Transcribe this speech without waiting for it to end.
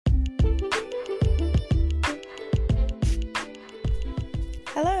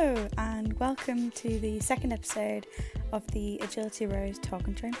welcome to the second episode of the Agility Rose Talk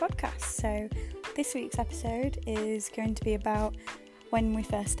and Train podcast. So this week's episode is going to be about when we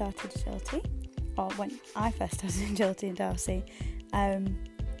first started agility, or when I first started agility in Darcy.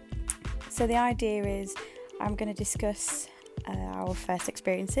 So the idea is I'm going to discuss our first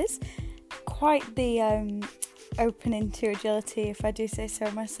experiences, quite the opening to agility if I do say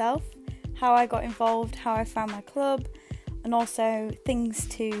so myself, how I got involved, how I found my club, and also things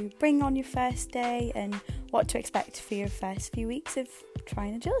to bring on your first day and what to expect for your first few weeks of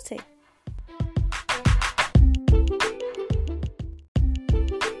trying agility.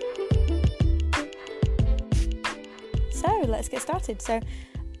 So let's get started. So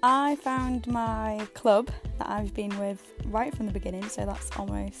I found my club that I've been with right from the beginning, so that's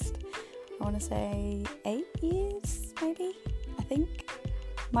almost, I want to say 8 years maybe, I think,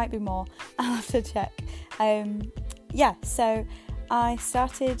 might be more, I'll have to check. So I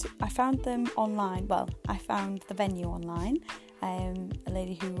found them online. Well, I found the venue online, a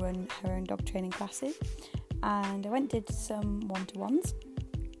lady who ran her own dog training classes, and I went and did some one-to-ones.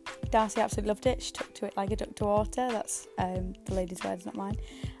 Darcy absolutely loved it. She took to it like a duck to water. That's the lady's words, not mine.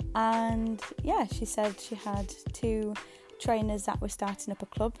 And yeah, she said she had 2 trainers that were starting up a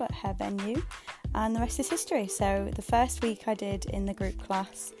club at her venue, and the rest is history. So the first week I did in the group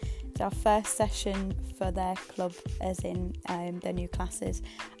class, it's our first session for their club, as in their new classes,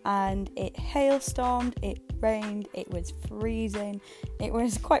 and it hailstormed, it rained, it was freezing. It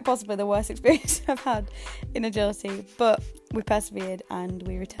was quite possibly the worst experience I've had in agility, but we persevered and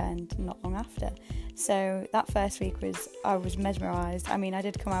we returned not long after. So that first week I was mesmerised. I mean, I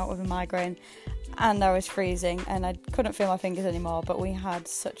did come out with a migraine and I was freezing and I couldn't feel my fingers anymore, but we had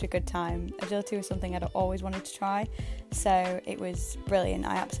such a good time. Agility was something I'd always wanted to try, so it was brilliant.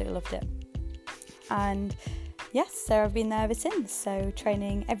 I absolutely loved it. And yes, so I've been there ever since, so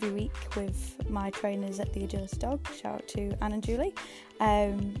training every week with my trainers at the Agility Dog. Shout out to Anne and Julie,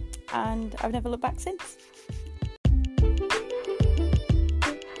 and I've never looked back since.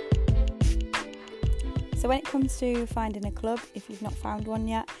 So when it comes to finding a club, if you've not found one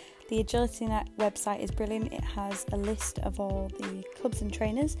yet, the Agility Net website is brilliant. It has a list of all the clubs and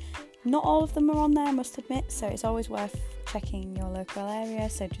trainers. Not all of them are on there, I must admit, so it's always worth checking your local area,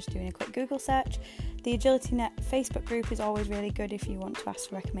 so just doing a quick Google search. The Agility Net Facebook group is always really good if you want to ask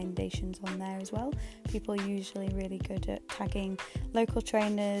for recommendations on there as well. People are usually really good at tagging local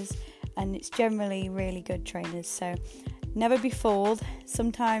trainers, and it's generally really good trainers, so never be fooled.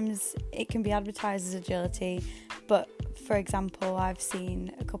 Sometimes it can be advertised as agility, but for example, I've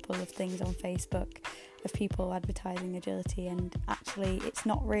seen a couple of things on Facebook of people advertising agility, and actually it's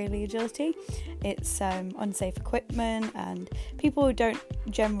not really agility. It's unsafe equipment and people who don't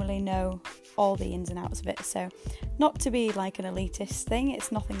generally know all the ins and outs of it. So not to be like an elitist thing,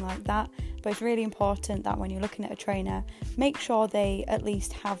 it's nothing like that, but it's really important that when you're looking at a trainer, make sure they at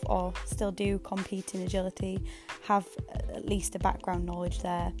least have, or still do compete in agility, have at least a background knowledge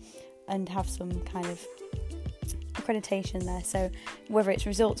there and have some kind of accreditation there. So whether it's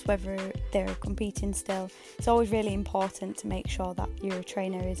results, whether they're competing still, it's always really important to make sure that your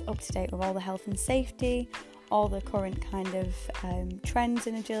trainer is up to date with all the health and safety, all the current kind of trends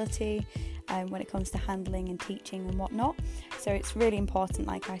in agility when it comes to handling and teaching and whatnot. So it's really important,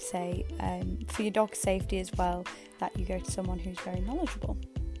 like I say, for your dog's safety as well, that you go to someone who's very knowledgeable.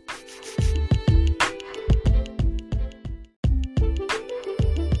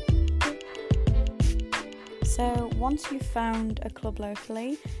 So once you've found a club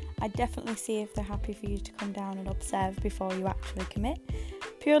locally, I definitely see if they're happy for you to come down and observe before you actually commit,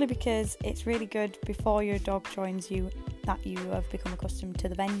 purely because it's really good before your dog joins you that you have become accustomed to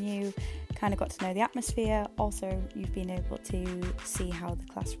the venue, kind of got to know the atmosphere. Also, you've been able to see how the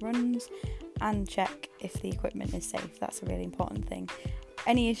class runs and check if the equipment is safe. That's a really important thing.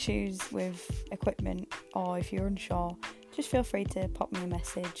 Any issues with equipment, or if you're unsure, just feel free to pop me a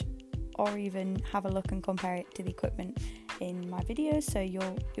message, or even have a look and compare it to the equipment in my videos. So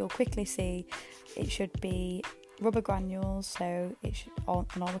you'll quickly see it should be rubber granules, so it should on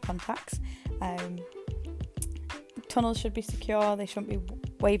all the contacts. Tunnels should be secure, they shouldn't be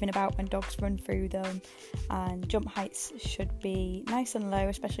waving about when dogs run through them, and jump heights should be nice and low,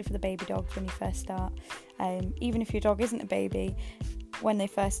 especially for the baby dogs when you first start. Even if your dog isn't a baby, when they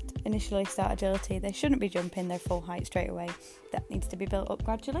first initially start agility, they shouldn't be jumping their full height straight away. That needs to be built up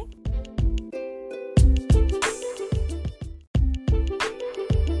gradually.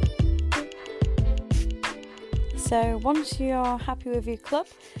 So once you're happy with your club,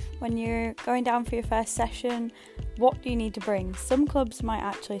 when you're going down for your first session, what do you need to bring? Some clubs might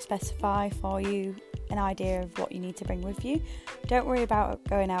actually specify for you an idea of what you need to bring with you. Don't worry about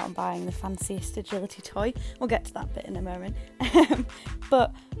going out and buying the fanciest agility toy. We'll get to that bit in a moment.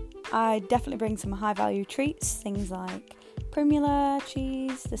 But I definitely bring some high value treats, things like Primula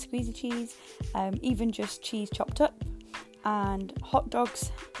cheese, the squeezy cheese, even just cheese chopped up, and hot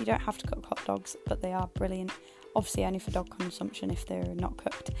dogs. You don't have to cook hot dogs, but they are brilliant. Obviously only for dog consumption if they're not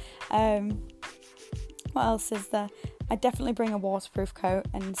cooked. What else is there? I'd definitely bring a waterproof coat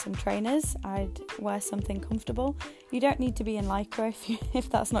and some trainers. I'd wear something comfortable. You don't need to be in Lycra if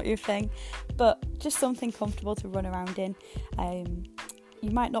that's not your thing, but just something comfortable to run around in. You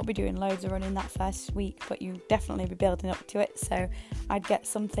might not be doing loads of running that first week, but you definitely be building up to it, so I'd get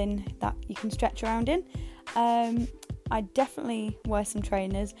something that you can stretch around in. I'd definitely wear some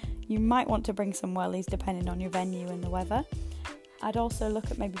trainers. You might want to bring some wellies depending on your venue and the weather. I'd also look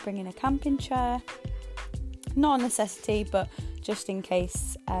at maybe bringing a camping chair. Not a necessity, but just in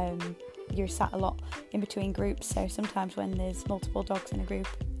case you're sat a lot in between groups. So sometimes when there's multiple dogs in a group,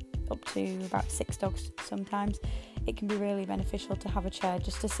 up to about 6 dogs sometimes, it can be really beneficial to have a chair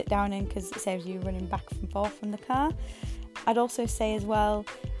just to sit down in, because it saves you running back and forth from the car. I'd also say as well,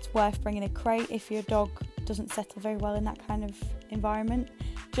 it's worth bringing a crate if your dog doesn't settle very well in that kind of environment,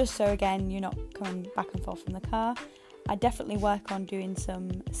 just so again you're not coming back and forth from the car. I definitely work on doing some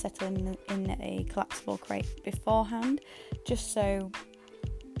settling in a collapsible crate beforehand, just so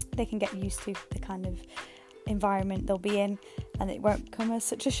they can get used to the kind of environment they'll be in, and it won't come as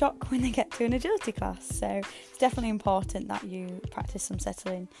such a shock when they get to an agility class. So it's definitely important that you practice some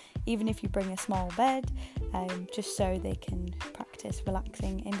settling, even if you bring a small bed, just so they can practice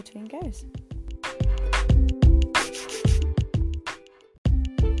relaxing in between goes.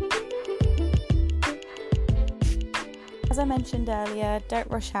 As I mentioned earlier, don't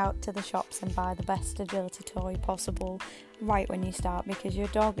rush out to the shops and buy the best agility toy possible right when you start, because your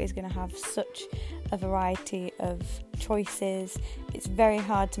dog is going to have such a variety of choices. It's very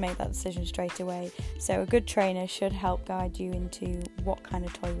hard to make that decision straight away, so a good trainer should help guide you into what kind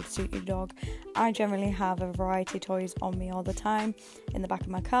of toy would suit your dog. I generally have a variety of toys on me all the time in the back of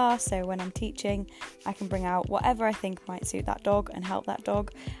my car, so when I'm teaching I can bring out whatever I think might suit that dog and help that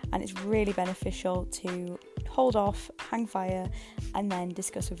dog, and it's really beneficial to hold off, hang fire, and then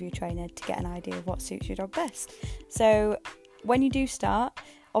discuss with your trainer to get an idea of what suits your dog best. So when you do start,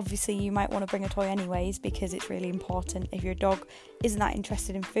 obviously you might want to bring a toy anyways, because it's really important if your dog isn't that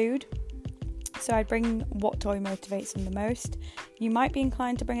interested in food. So I'd bring what toy motivates them the most. You might be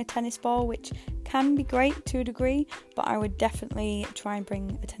inclined to bring a tennis ball, which can be great to a degree, but I would definitely try and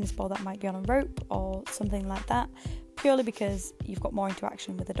bring a tennis ball that might be on a rope or something like that, purely because you've got more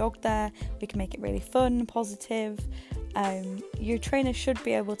interaction with the dog there. We can make it really fun, positive. Your trainer should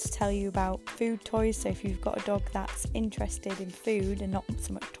be able to tell you about food toys, so if you've got a dog that's interested in food and not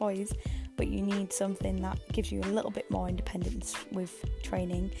so much toys, but you need something that gives you a little bit more independence with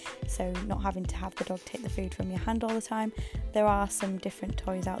training, so not having to have the dog take the food from your hand all the time, there are some different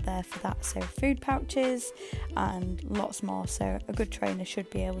toys out there for that, so food pouches and lots more. So a good trainer should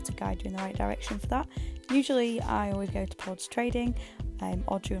be able to guide you in the right direction for that. Usually I always go to Paws Trading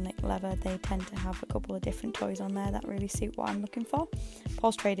or Dual Nick Leather. They tend to have a couple of different toys on there that really suit what I'm looking for.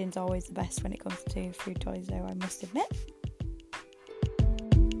 Paws Trading's always the best when it comes to food toys though, I must admit.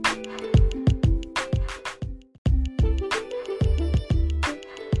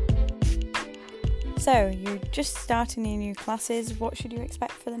 So you're just starting in your classes, what should you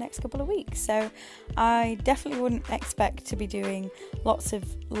expect for the next couple of weeks? So I definitely wouldn't expect to be doing lots of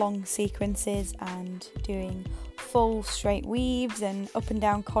long sequences and doing full straight weaves and up and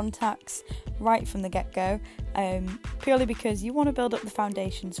down contacts right from the get-go, purely because you want to build up the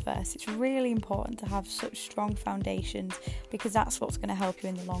foundations first. It's really important to have such strong foundations, because that's what's going to help you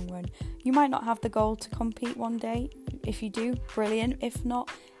in the long run. You might not have the goal to compete one day. If you do, brilliant. If not,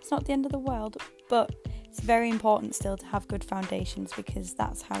 it's not the end of the world, but it's very important still to have good foundations, because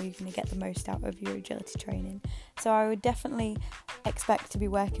that's how you're going to get the most out of your agility training. So I would definitely expect to be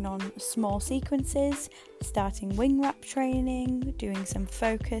working on small sequences, starting wing wrap training, doing some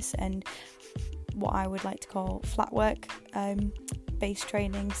focus and what I would like to call flat work based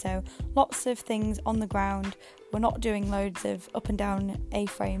training. So lots of things on the ground. We're not doing loads of up and down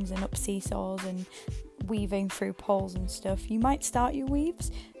A-frames and up seesaws and weaving through poles and stuff. You might start your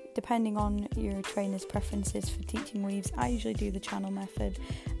weaves depending on your trainer's preferences for teaching weaves. I usually do the channel method,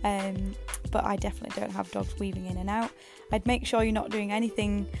 but I definitely don't have dogs weaving in and out. I'd make sure you're not doing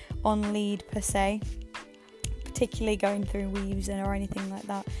anything on lead per se, particularly going through weaves or anything like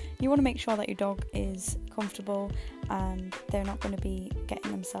that. You want to make sure that your dog is comfortable and they're not going to be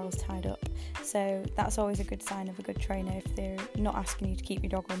getting themselves tied up. So that's always a good sign of a good trainer, if they're not asking you to keep your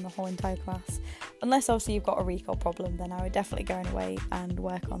dog on the whole entire class. Unless obviously you've got a recall problem, then I would definitely go away and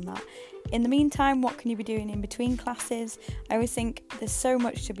work on that. In the meantime, what can you be doing in between classes? I always think there's so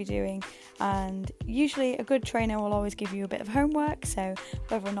much to be doing, and usually a good trainer will always give you a bit of homework, so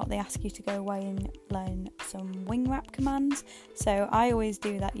whether or not they ask you to go away and learn some wing wrap commands. So I always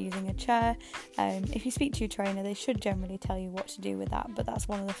do that using a chair. If you speak to your trainer, they should generally tell you what to do with that, but that's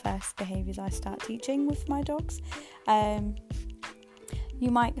one of the first behaviours I start teaching with my dogs. You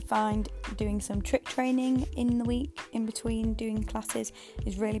might find doing some trick training in the week in between doing classes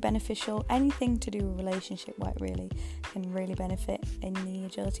is really beneficial. Anything to do with relationship work really can really benefit in the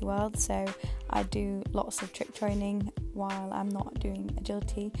agility world. So I do lots of trick training while I'm not doing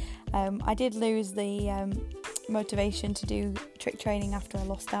agility. I did lose the motivation to do trick training after I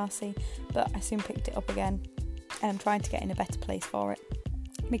lost Darcy, but I soon picked it up again, and I'm trying to get in a better place for it,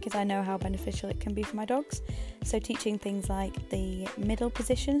 because I know how beneficial it can be for my dogs. So teaching things like the middle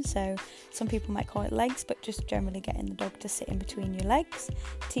position, so some people might call it legs, but just generally getting the dog to sit in between your legs,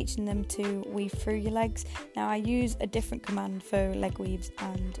 teaching them to weave through your legs. Now I use a different command for leg weaves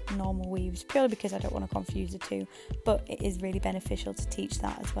and normal weaves, purely because I don't want to confuse the two, but it is really beneficial to teach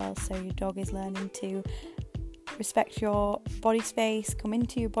that as well, so your dog is learning to respect your body space, come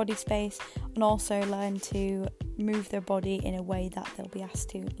into your body space, and also learn to move their body in a way that they'll be asked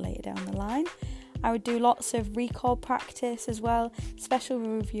to later down the line. I would do lots of recall practice as well,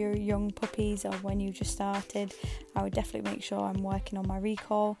 especially with your young puppies or when you just started. I would definitely make sure I'm working on my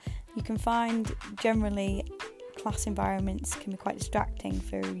recall. You can find generally class environments can be quite distracting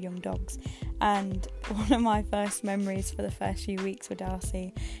for young dogs, and one of my first memories for the first few weeks with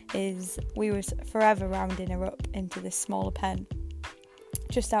Darcy is we was forever rounding her up into this smaller pen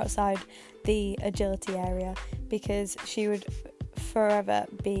just outside the agility area, because she would forever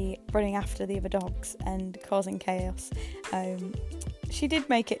be running after the other dogs and causing chaos. She did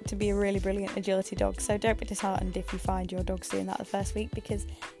make it to be a really brilliant agility dog, so don't be disheartened if you find your dog's doing that the first week, because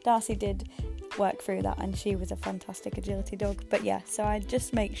Darcy did work through that and she was a fantastic agility dog. But yeah, so I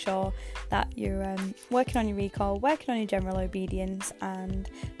just make sure that you're working on your recall, working on your general obedience, and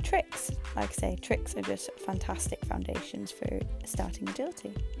tricks. Like I say, tricks are just fantastic foundations for starting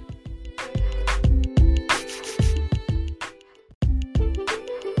agility.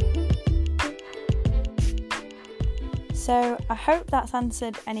 So I hope that's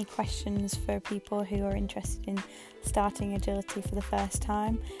answered any questions for people who are interested in starting agility for the first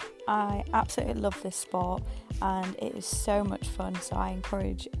time. I absolutely love this sport and it is so much fun, so I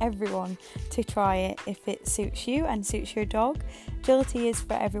encourage everyone to try it if it suits you and suits your dog. Agility is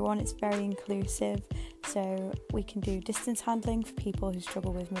for everyone, it's very inclusive, so we can do distance handling for people who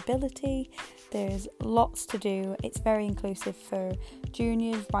struggle with mobility. There's lots to do. It's very inclusive for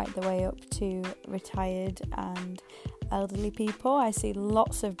juniors right the way up to retired and elderly people. I see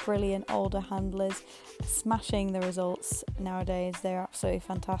lots of brilliant older handlers smashing the results nowadays. They're absolutely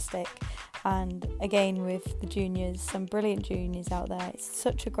fantastic. And again, with the juniors, some brilliant juniors out there. It's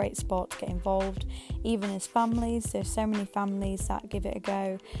such a great sport to get involved, even as families. There's so many families that give it a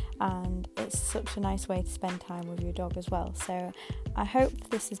go, and it's such a nice way to spend time with your dog as well. So I hope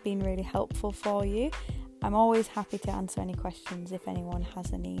this has been really helpful for you. I'm always happy to answer any questions if anyone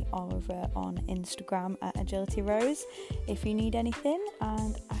has any over on Instagram at Agility Rose if you need anything,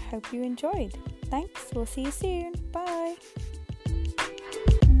 and I hope you enjoyed. Thanks, we'll see you soon. Bye.